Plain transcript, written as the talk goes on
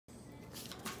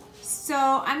So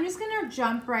I'm just gonna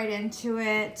jump right into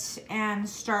it and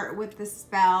start with the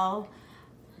spell.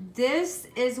 This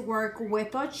is work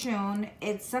with Oshun.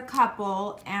 It's a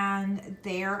couple and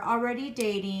they're already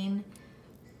dating.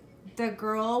 The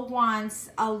girl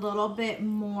wants a little bit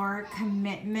more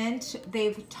commitment.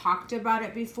 They've talked about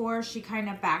it before. She kind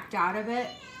of backed out of it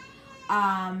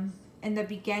in the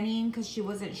beginning because she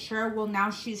wasn't sure. Well,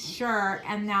 now she's sure,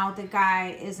 and now the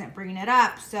guy isn't bringing it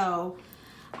up. So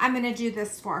I'm going to do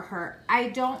this for her. I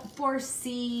don't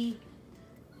foresee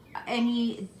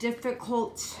any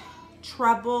difficult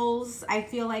troubles. I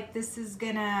feel like this is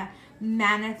going to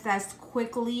manifest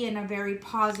quickly in a very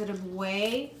positive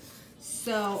way.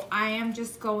 So I am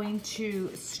just going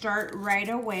to start right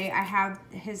away. I have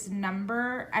his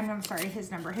number,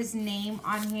 his name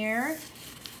on here.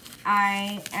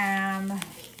 I am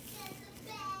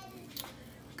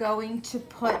going to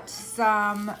put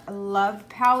some love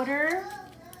powder.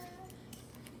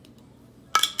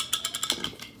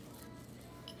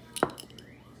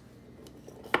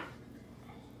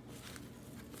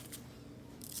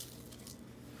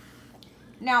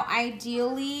 Now,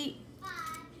 ideally,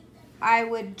 I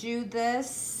would do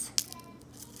this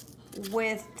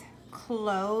with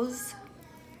clothes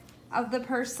of the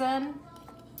person.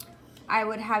 I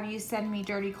would have you send me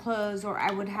dirty clothes, or I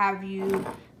would have you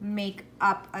make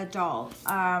up a doll.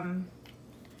 I'm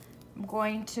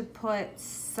going to put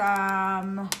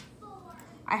some,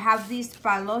 I have these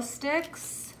palo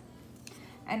sticks,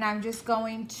 and I'm just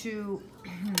going to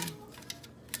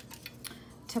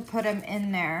put them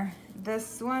in there.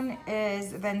 This one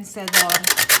is vencedor,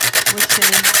 which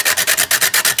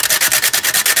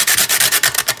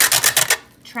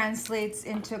translates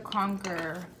into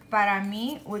conqueror. Para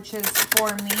mí, which is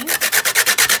for me.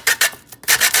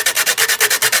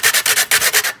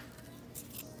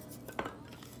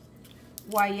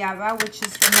 Guayaba, which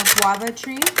is from a guava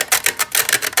tree.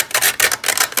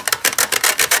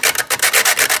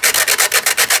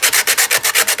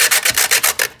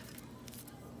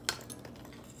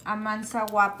 Amansa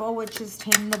guapo, which is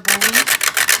tame the bully.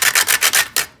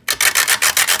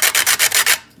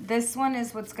 This one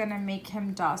is what's gonna make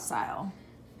him docile.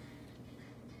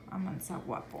 Amansa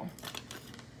guapo.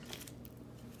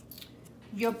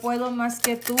 Yo puedo más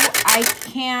que tú. I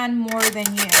can more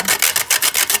than you.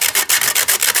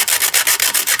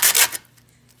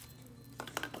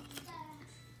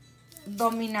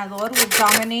 Dominador will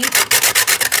dominate.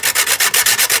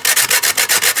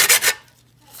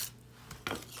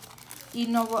 Y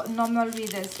no me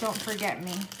olvides, don't forget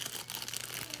me.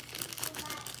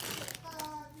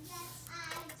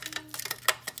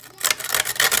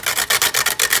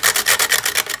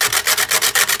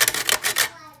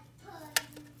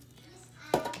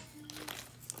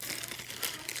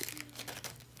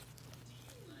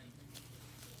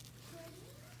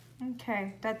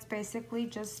 Okay, that's basically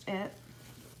just it.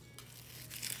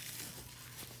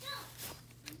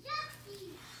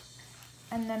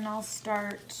 And then I'll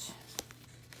start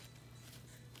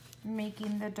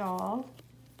making the doll.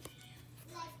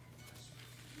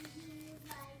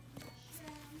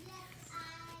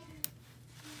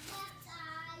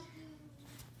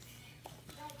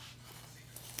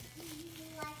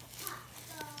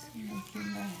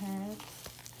 Making the head.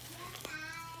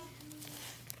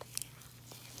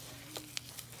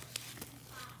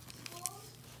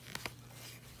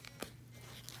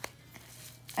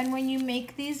 And when you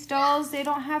make these dolls, they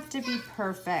don't have to be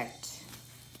perfect.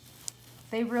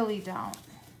 They really don't.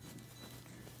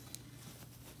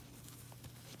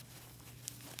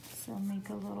 So make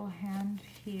a little hand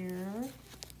here.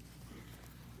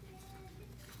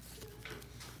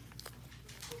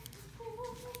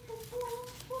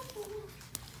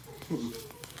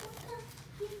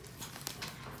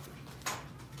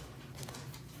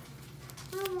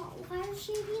 Why is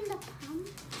she being the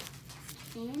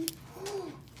pumpkin?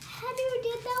 How do you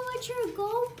did that with your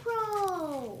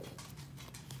GoPro?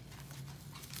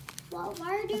 Well, why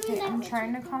are you doing that? I'm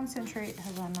trying to concentrate,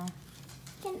 Havana.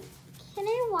 Can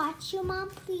I watch you, Mom,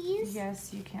 please?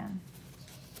 Yes, you can.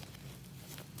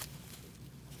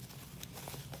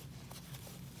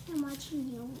 I'm watching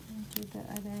you. Do the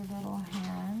other little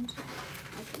hand.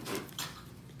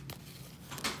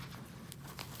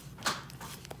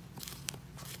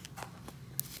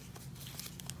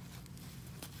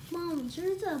 Mom,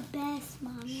 you're the best,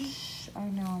 Mommy. Shh, I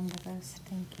know I'm the best.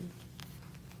 Thank you.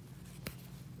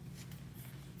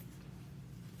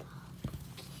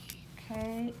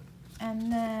 Okay,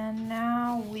 and then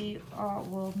now we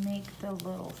will make the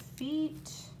little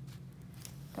feet,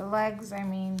 the legs, I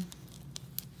mean.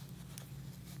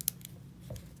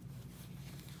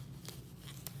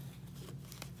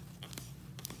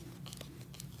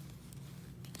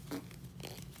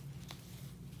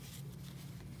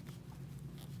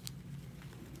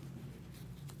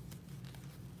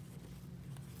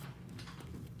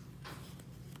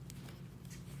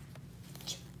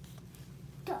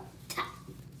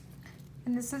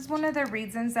 And this is one of the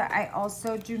reasons that I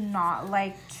also do not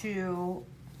like to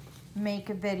make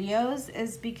videos,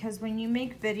 is because when you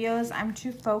make videos, I'm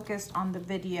too focused on the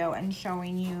video and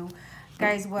showing you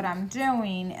guys what I'm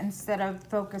doing instead of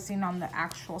focusing on the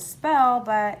actual spell.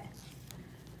 But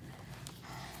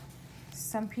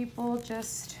some people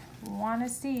just want to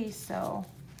see, so.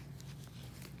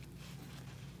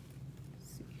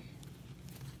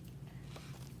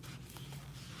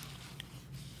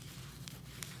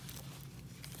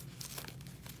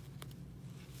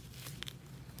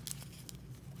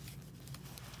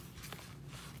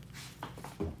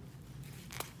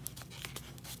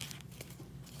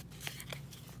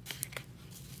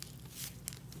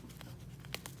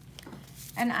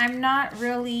 And I'm not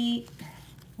really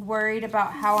worried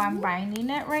about how I'm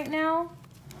binding it right now.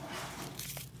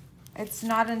 It's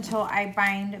not until I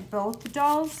bind both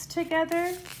dolls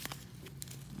together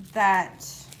that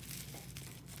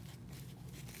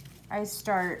I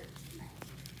start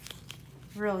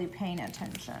really paying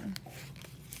attention.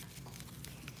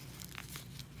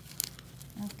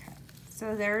 Okay,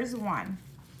 so there's one.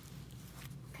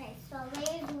 Okay, so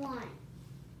there's one.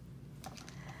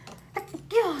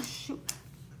 Oh, shoot.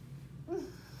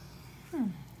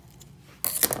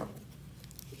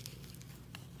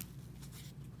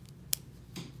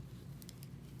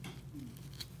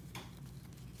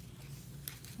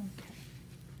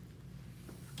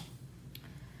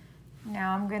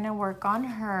 Now I'm going to work on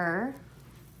her.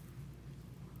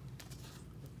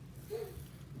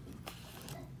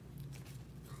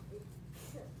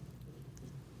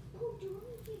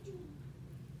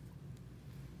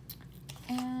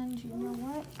 And you know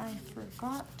what? I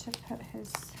forgot to put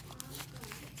his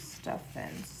stuff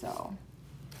in, so.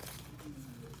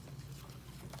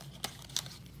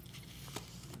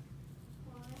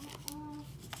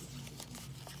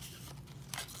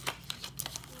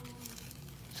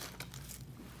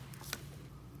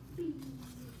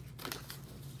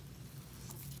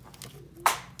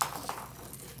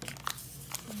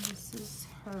 This is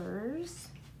hers.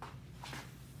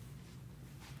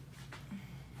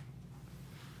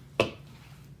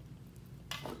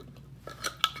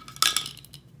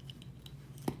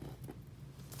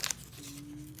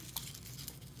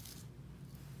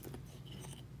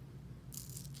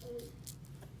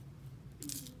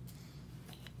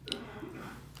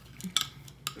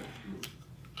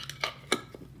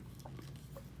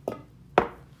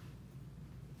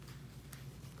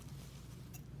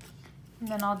 And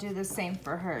then I'll do the same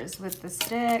for hers with the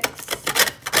sticks.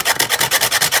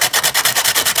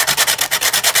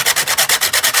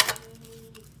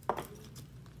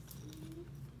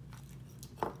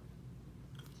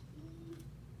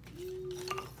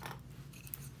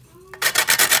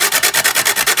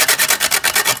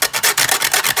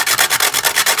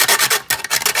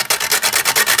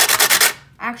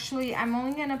 Actually, I'm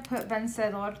only gonna put the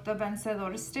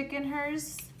vencedor stick in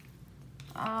hers.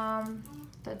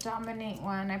 The dominate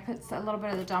one, I put a little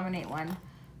bit of the dominate one,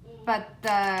 but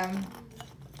the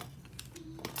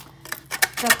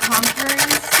conquering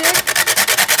stick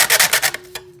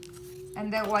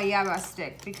and the guayaba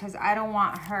stick, because I don't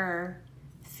want her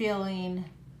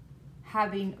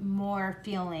having more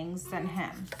feelings than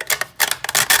him.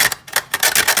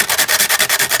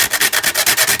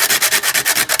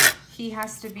 He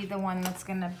has to be the one that's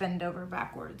gonna bend over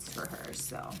backwards for her,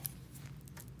 so.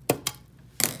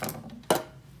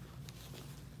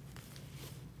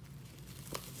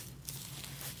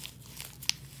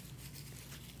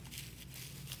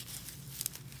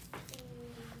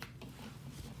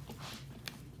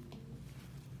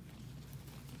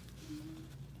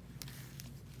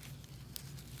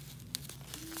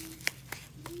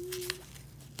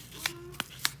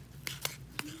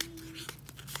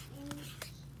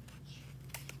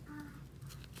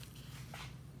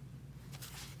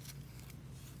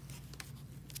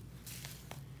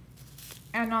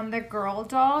 And on the girl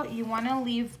doll, you want to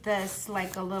leave this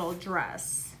like a little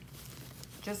dress.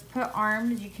 Just put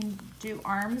arms. You can do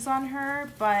arms on her,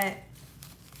 but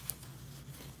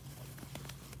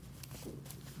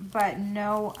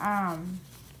no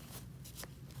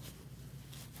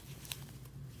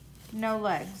no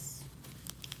legs.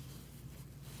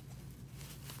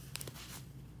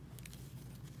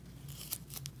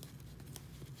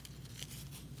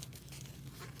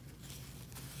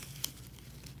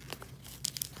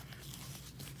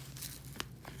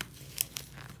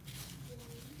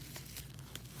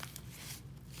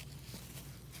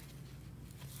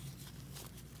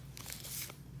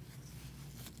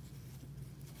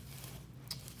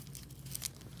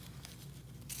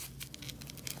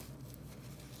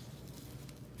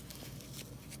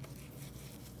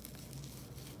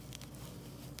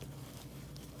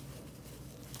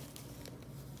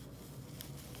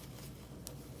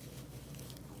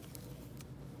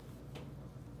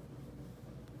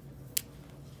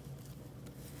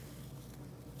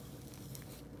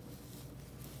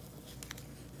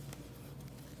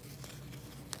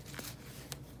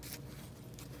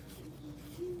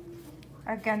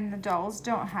 Again, the dolls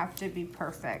don't have to be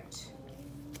perfect.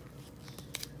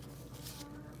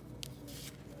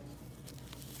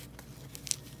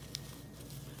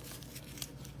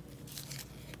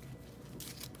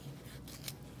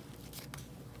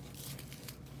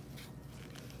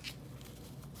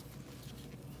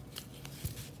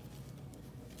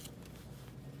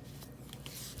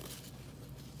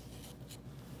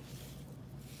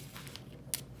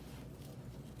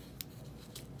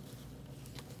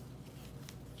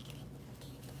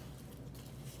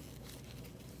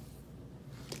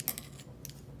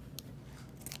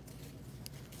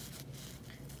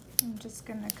 I'm just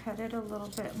gonna cut it a little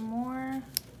bit more.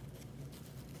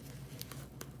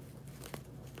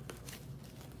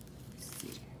 Let's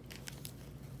see.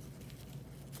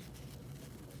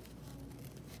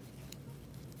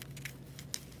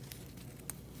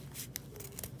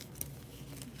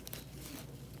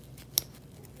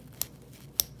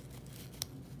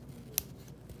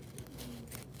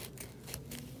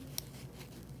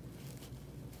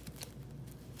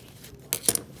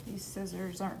 These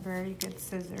scissors aren't very good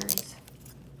scissors.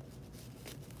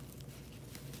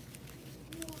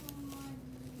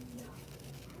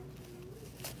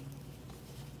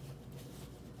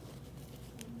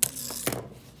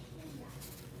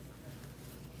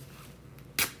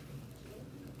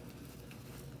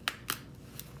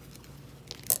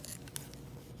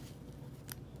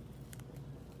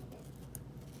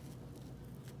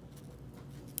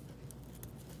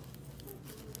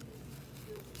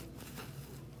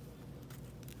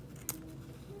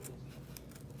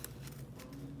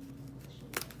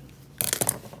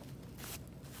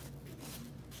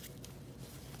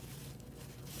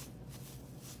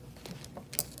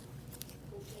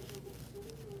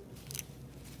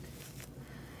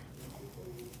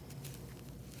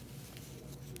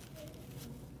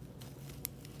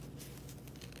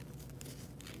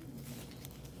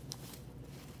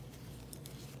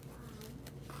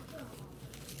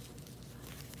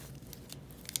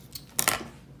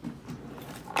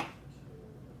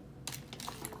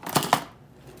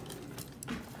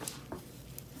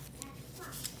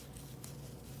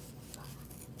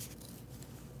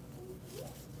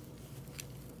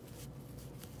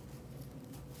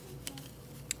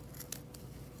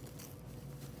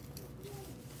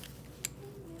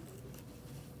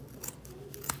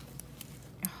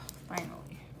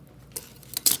 Finally.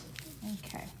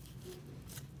 Okay.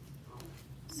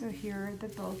 So here are the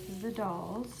both of the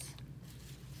dolls.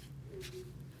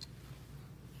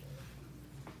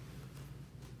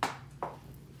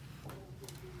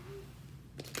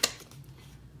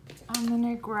 I'm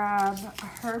gonna grab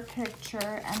her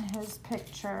picture and his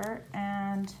picture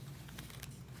and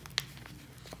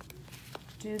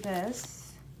do this.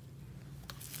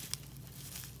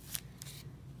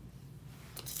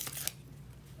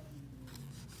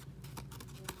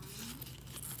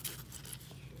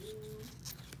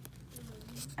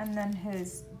 And then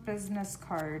his business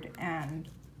card and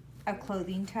a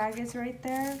clothing tag is right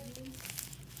there.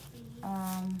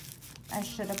 I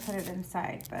should have put it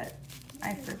inside, but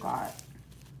I forgot.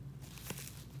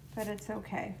 But it's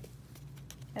okay.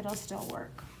 It'll still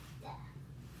work.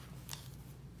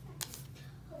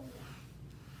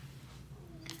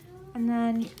 And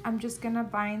then I'm just gonna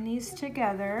bind these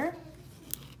together.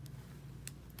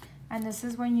 And this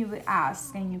is when you would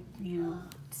ask and you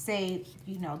say,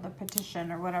 you know, the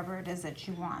petition or whatever it is that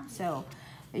you want. So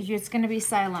it's gonna be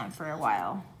silent for a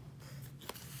while.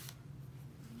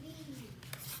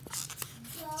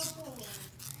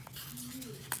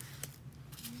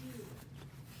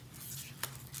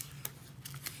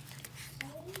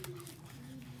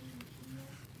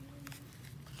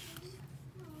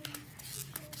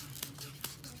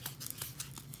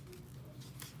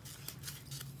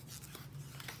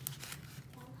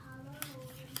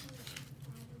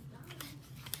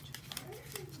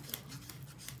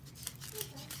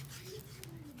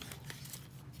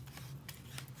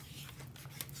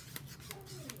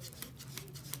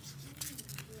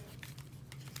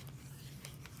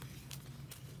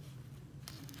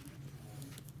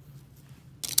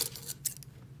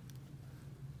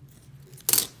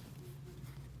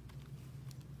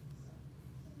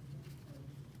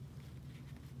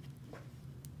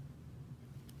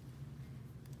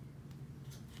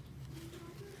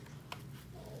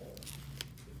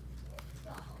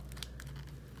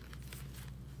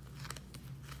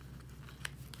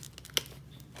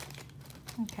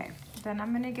 Okay, then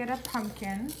I'm gonna get a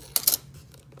pumpkin.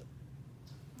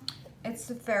 It's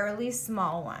a fairly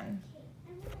small one.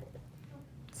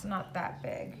 It's not that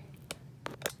big.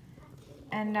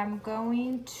 And I'm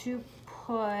going to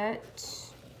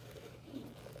put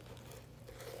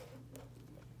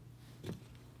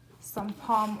some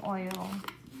palm oil.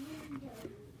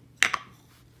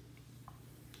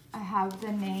 I have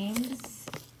the names.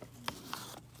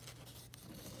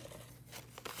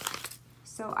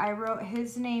 So I wrote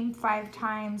his name 5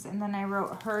 times, and then I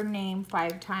wrote her name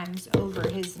 5 times over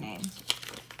his name.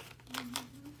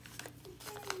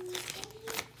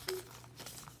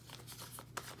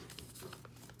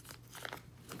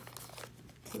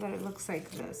 So that it looks like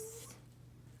this.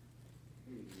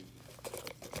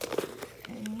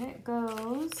 And it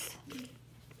goes.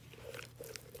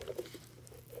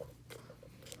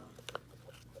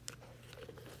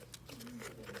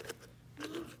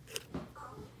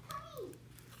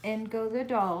 In go the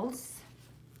dolls.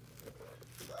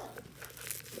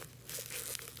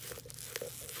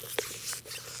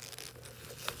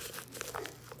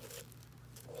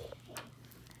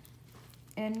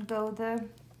 In go the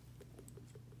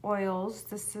oils.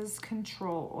 This is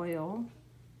control oil.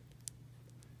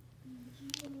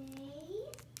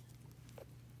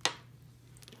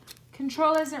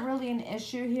 Control isn't really an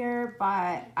issue here,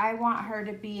 but I want her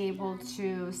to be able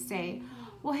to say,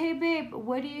 well, hey, babe,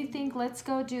 what do you think? Let's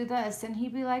go do this. And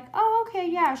he'd be like, oh, okay,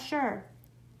 yeah, sure.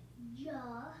 Yeah.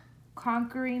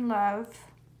 Conquering love.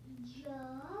 Yeah.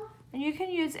 And you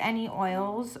can use any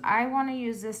oils. I want to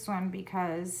use this one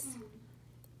because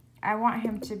I want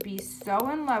him to be so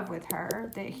in love with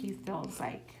her that he feels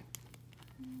like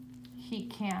he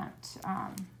can't,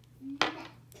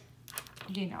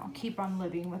 you know, keep on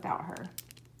living without her.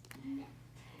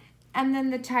 And then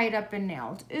the tied up and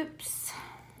nailed. Oops.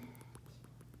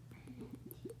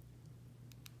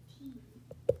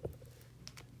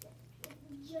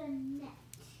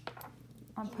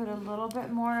 I'll put a little bit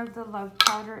more of the love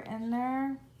powder in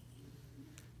there.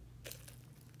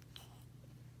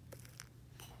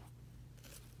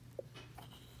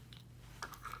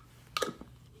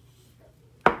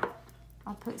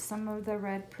 I'll put some of the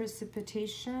red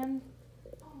precipitation.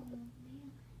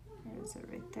 There's it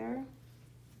right there.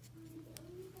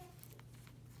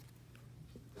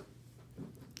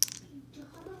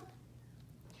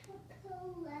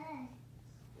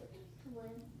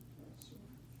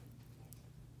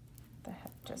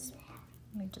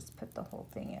 Let me just put the whole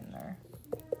thing in there.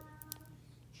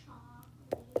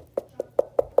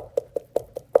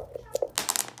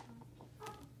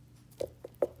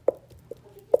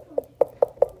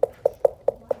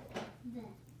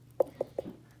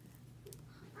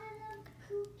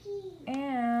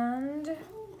 And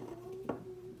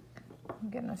I'm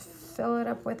gonna fill it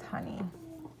up with honey.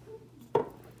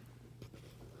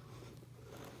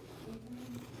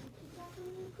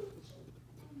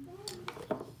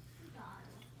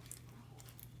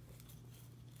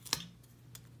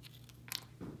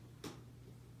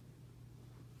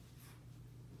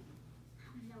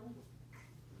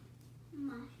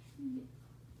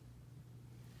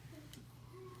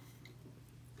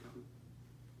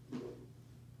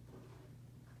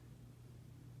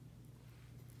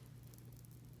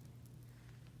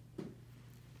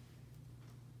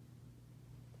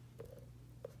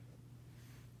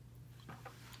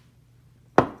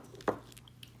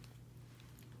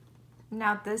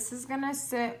 Now this is gonna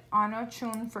sit on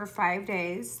Oshun for 5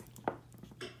 days.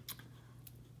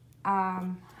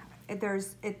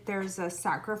 There's a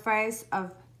sacrifice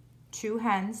of 2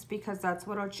 hens because that's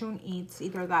what Oshun eats,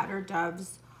 either that or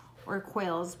doves or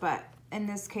quails. But in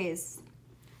this case,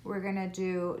 we're gonna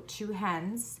do 2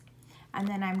 hens. And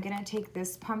then I'm gonna take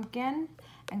this pumpkin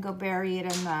and go bury it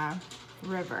in the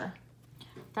river.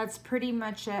 That's pretty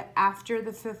much it. After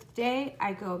the 5th day,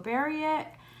 I go bury it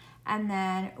and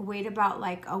then wait about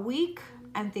like a week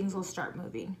and things will start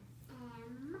moving.